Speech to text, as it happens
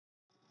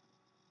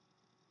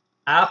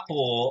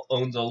Apple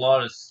owns a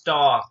lot of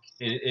stock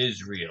in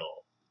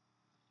Israel.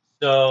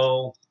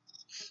 So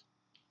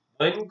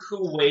when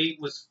Kuwait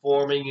was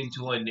forming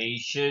into a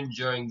nation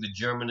during the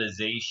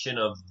Germanization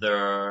of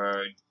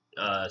their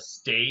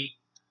state,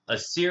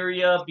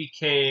 Assyria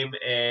became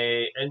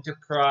a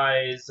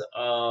enterprise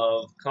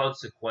of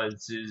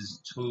consequences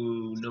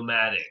to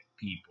nomadic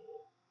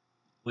people,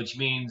 which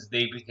means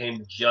they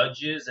became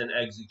judges and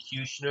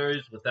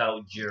executioners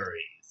without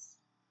juries.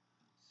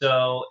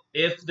 So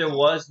if there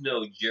was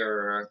no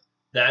juror,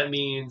 that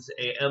means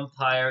a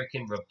empire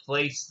can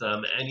replace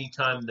them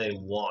anytime they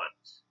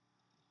want.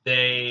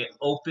 They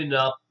opened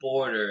up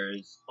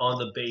borders on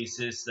the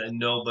basis that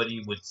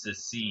nobody would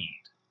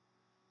secede.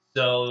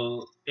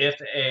 So if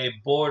a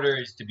border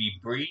is to be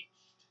breached,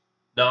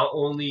 not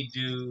only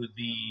do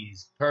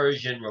these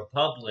Persian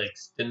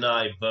republics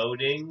deny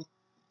voting,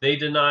 they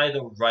deny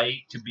the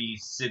right to be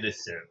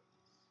citizens.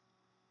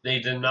 They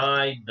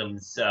denied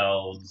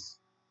themselves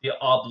the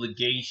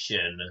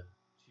obligation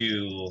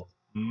to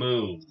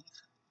move.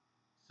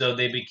 So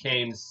they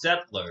became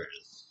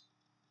settlers.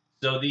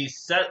 So these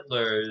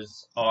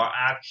settlers are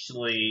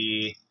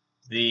actually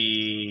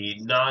the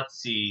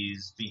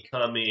Nazis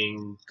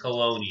becoming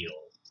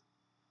colonial.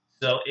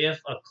 So if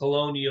a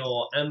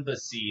colonial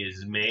embassy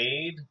is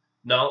made,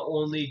 not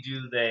only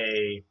do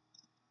they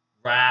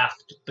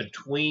raft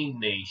between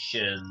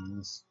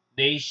nations,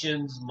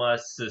 nations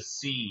must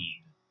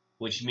secede,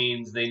 which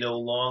means they no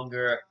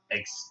longer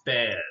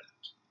expand.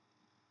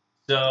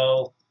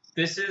 So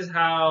this is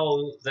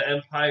how the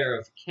Empire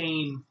of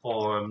Cain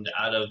formed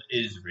out of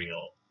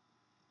Israel.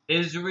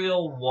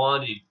 Israel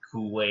wanted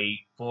Kuwait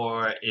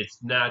for its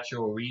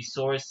natural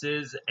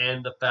resources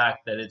and the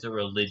fact that it's a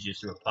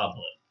religious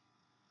republic.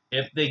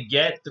 If they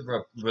get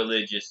the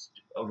religious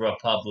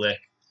republic,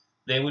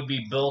 they would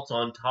be built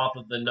on top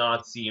of the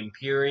Nazi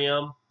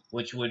Imperium,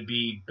 which would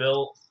be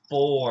built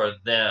for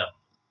them.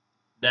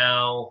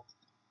 Now,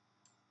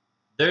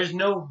 there's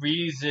no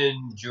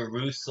reason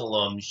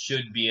Jerusalem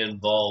should be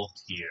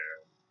involved here,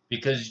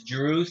 because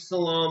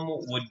Jerusalem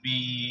would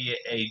be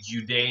a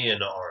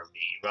Judean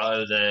army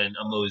rather than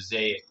a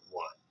Mosaic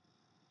one.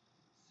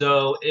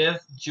 So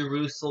if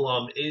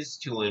Jerusalem is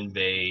to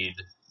invade,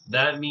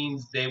 that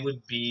means they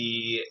would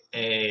be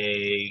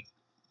a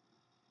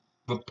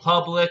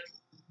republic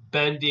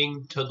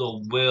bending to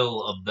the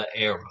will of the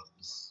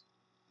Arabs.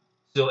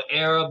 So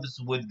Arabs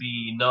would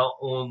be not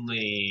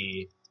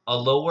only a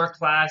lower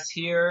class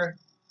here,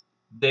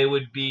 they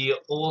would be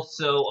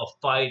also a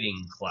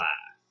fighting class.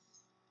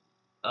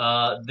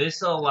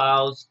 This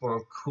allows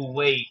for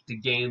Kuwait to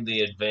gain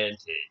the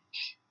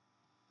advantage.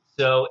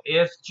 So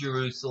if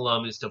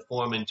Jerusalem is to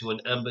form into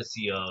an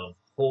embassy of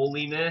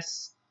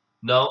holiness,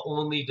 not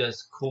only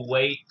does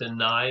Kuwait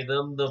deny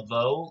them the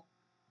vote,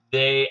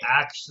 they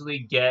actually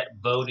get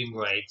voting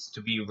rights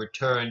to be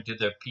returned to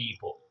their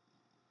people.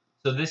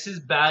 So this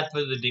is bad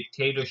for the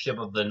dictatorship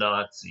of the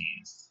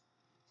Nazis.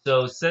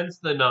 So since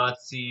the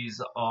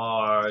Nazis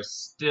are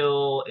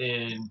still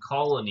in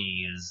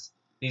colonies,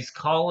 these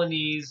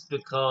colonies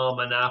become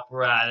an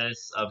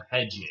apparatus of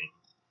hedging.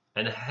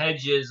 And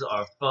hedges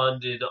are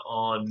funded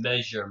on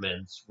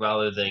measurements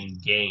rather than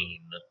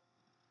gain.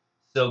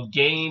 So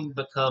gain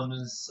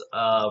becomes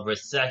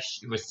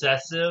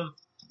recessive,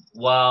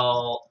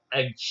 while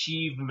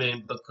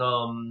achievement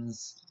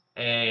becomes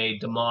a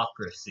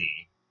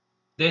democracy.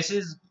 This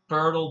is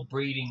fertile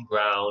breeding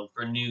ground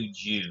for new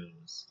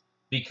Jews.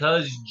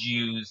 Because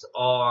Jews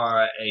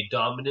are a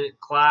dominant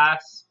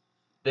class,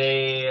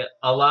 they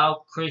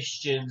allow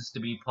Christians to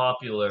be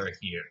popular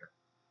here.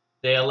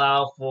 They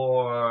allow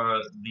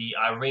for the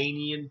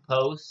Iranian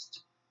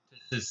post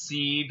to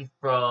secede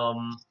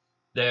from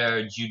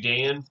their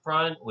Judean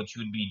front, which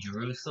would be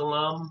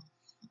Jerusalem,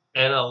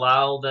 and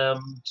allow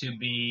them to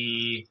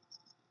be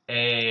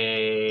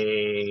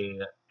a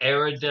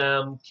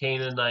Aradam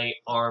Canaanite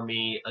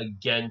army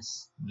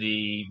against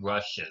the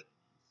Russians.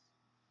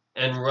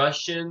 And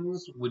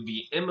Russians would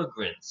be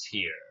immigrants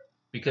here,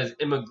 because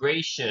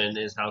immigration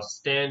is how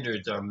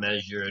standards are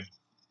measured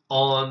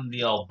on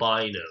the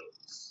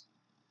albinos.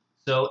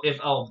 So if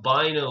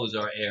albinos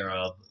are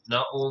Arab,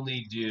 not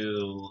only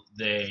do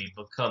they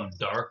become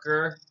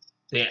darker,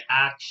 they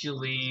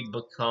actually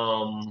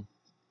become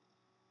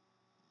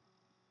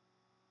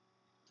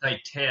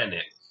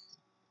titanic,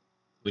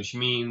 which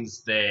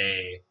means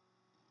they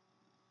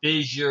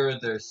fissure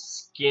their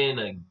skin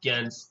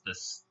against the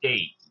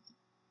state.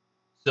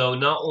 So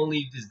not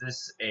only is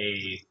this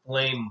a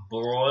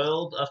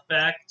flame-broiled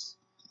effect,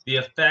 the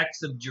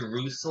effects of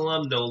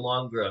Jerusalem no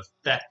longer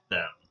affect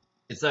them.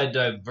 It's a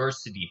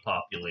diversity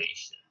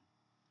population.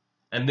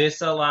 And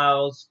this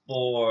allows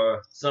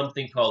for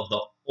something called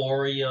the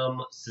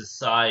Orium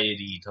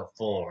Society to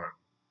form.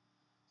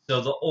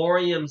 So the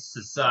Orium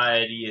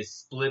Society is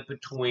split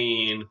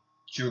between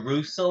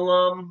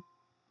Jerusalem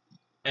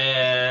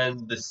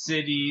and the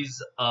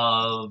cities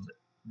of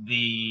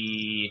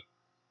the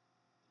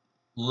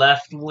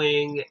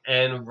left-wing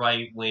and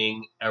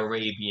right-wing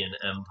Arabian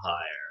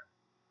Empire.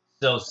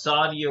 So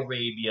Saudi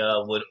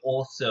Arabia would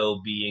also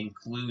be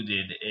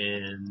included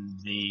in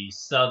the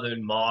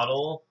southern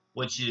model,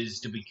 which is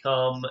to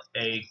become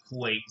a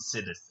Kuwait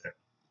citizen.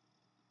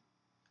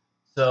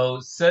 So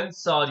since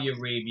Saudi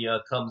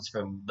Arabia comes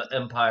from the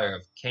Empire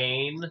of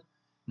Cain,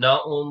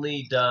 not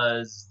only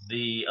does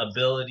the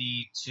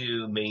ability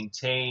to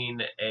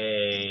maintain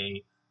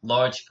a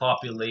large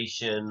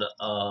population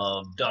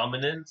of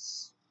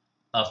dominance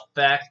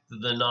affect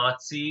the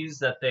Nazis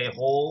that they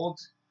hold,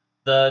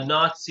 the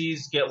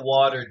Nazis get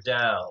watered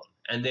down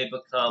and they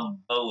become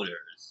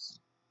voters.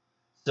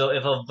 So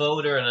if a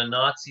voter in a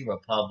Nazi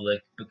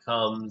republic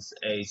becomes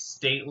a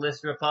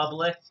stateless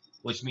republic,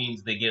 which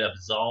means they get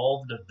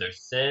absolved of their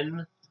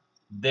sin,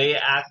 they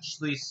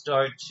actually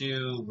start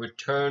to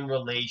return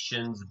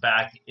relations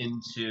back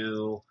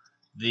into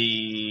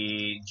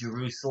the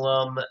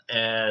Jerusalem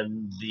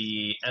and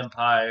the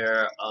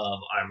Empire of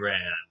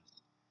Iran.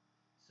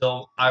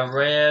 So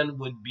Iran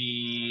would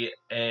be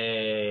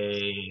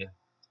a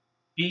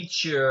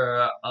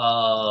feature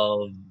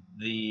of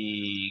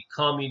the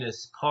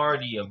Communist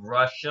Party of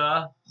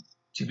Russia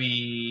to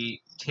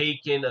be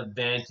taken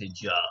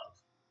advantage of.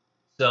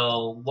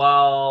 So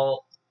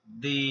while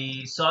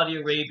the Saudi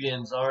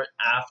Arabians aren't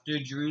after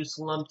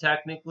Jerusalem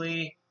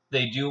technically,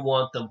 they do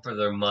want them for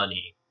their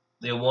money.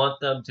 They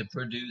want them to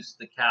produce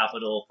the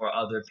capital for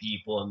other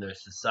people in their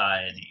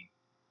society.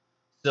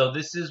 So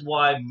this is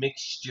why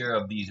mixture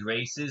of these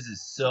races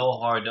is so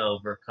hard to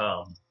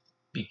overcome.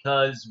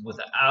 Because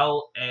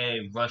without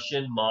a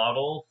Russian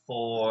model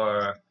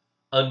for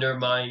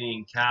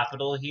undermining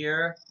capital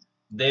here,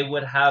 they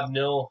would have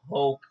no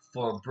hope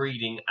for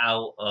breeding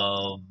out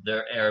of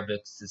their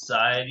Arabic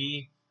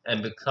society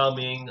and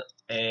becoming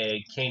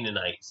a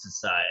Canaanite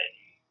society.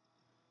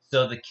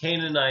 So the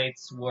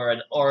Canaanites were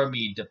an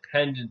army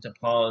dependent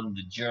upon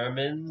the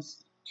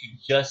Germans to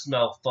just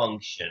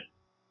malfunction,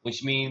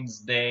 which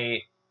means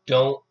they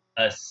don't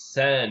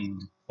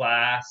ascend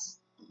class,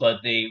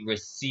 but they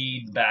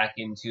recede back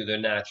into their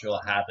natural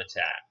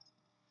habitat.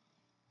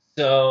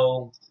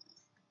 So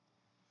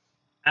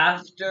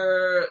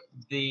after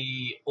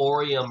the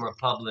Orium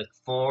Republic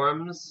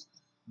forms,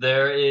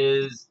 there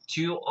is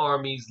two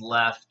armies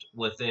left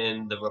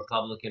within the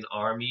Republican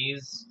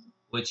armies,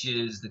 which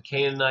is the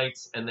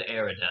Canaanites and the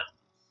Aradems.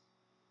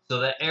 So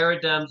the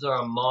Aradems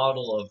are a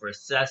model of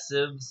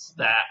recessives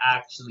that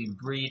actually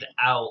breed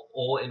out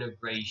all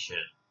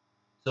integration.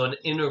 So an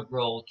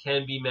integral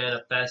can be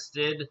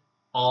manifested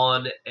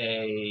on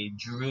a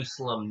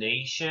Jerusalem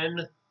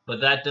nation, but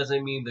that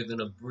doesn't mean they're going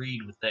to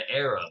breed with the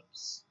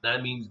Arabs.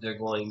 That means they're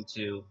going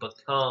to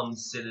become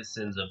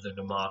citizens of the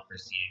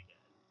democracy again.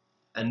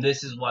 And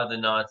this is why the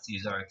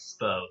Nazis are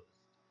exposed.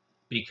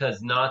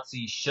 Because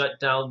Nazis shut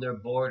down their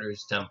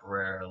borders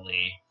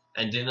temporarily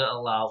and didn't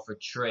allow for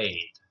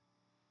trade.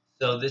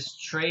 So this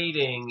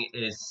trading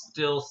is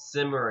still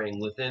simmering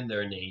within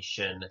their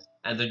nation,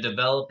 and they're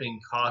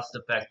developing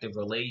cost-effective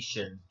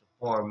relations to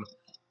form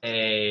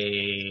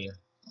a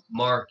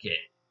market.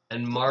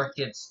 And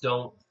markets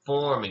don't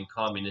form in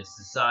communist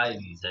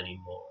societies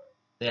anymore.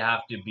 They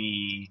have to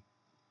be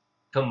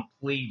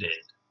completed.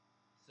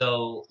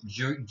 So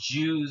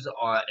Jews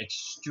are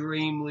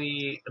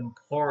extremely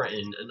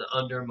important in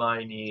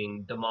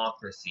undermining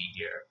democracy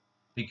here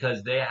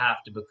because they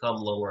have to become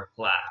lower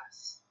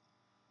class.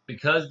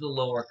 Because the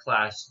lower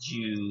class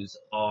Jews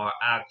are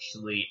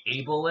actually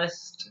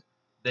ableist,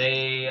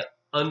 they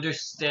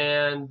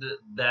understand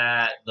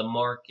that the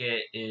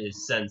market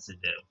is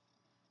sensitive.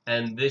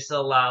 And this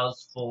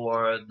allows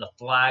for the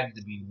flag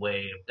to be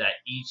waved at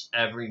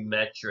every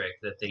metric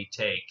that they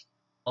take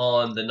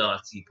on the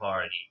Nazi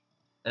Party.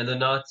 And the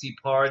Nazi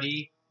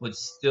Party would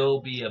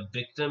still be a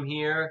victim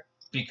here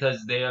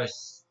because they are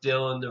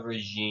still in the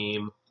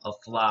regime of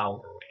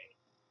flowering.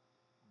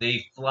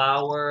 They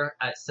flower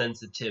at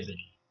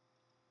sensitivity.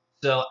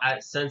 So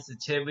at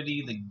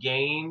sensitivity, the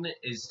gain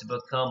is to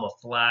become a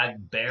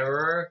flag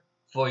bearer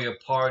for your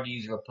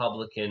party's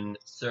Republican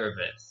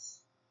service.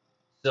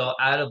 So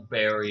at a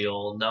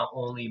burial, not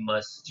only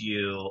must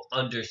you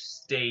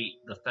understate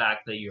the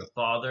fact that your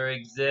father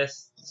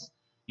exists,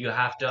 you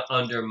have to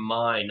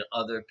undermine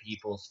other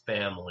people's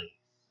families.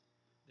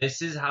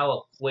 This is how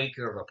a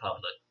Quaker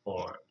republic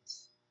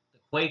forms. The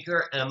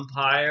Quaker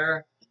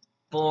Empire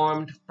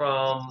formed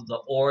from the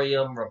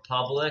Orium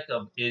Republic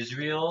of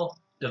Israel,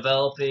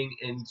 developing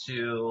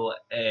into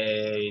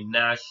a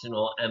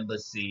national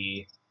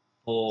embassy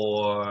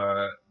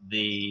for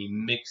the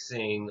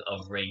mixing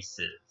of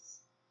races.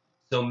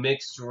 So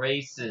mixed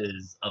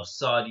races of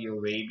Saudi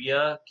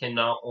Arabia can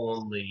not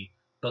only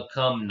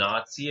become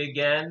Nazi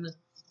again,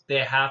 they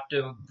have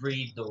to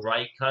breed the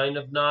right kind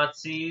of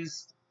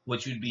Nazis,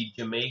 which would be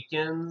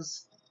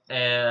Jamaicans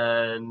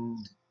and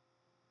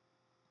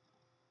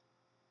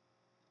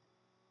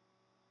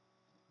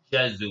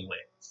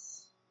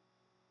Jesuits.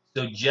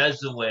 So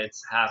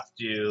Jesuits have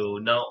to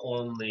not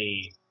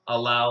only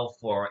allow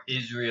for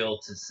Israel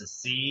to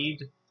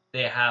secede,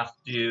 they have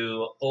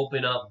to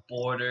open up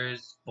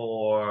borders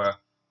for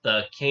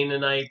the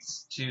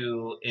Canaanites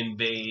to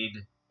invade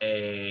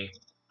a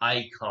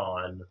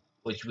icon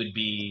which would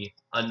be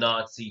a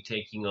Nazi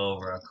taking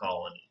over a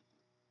colony.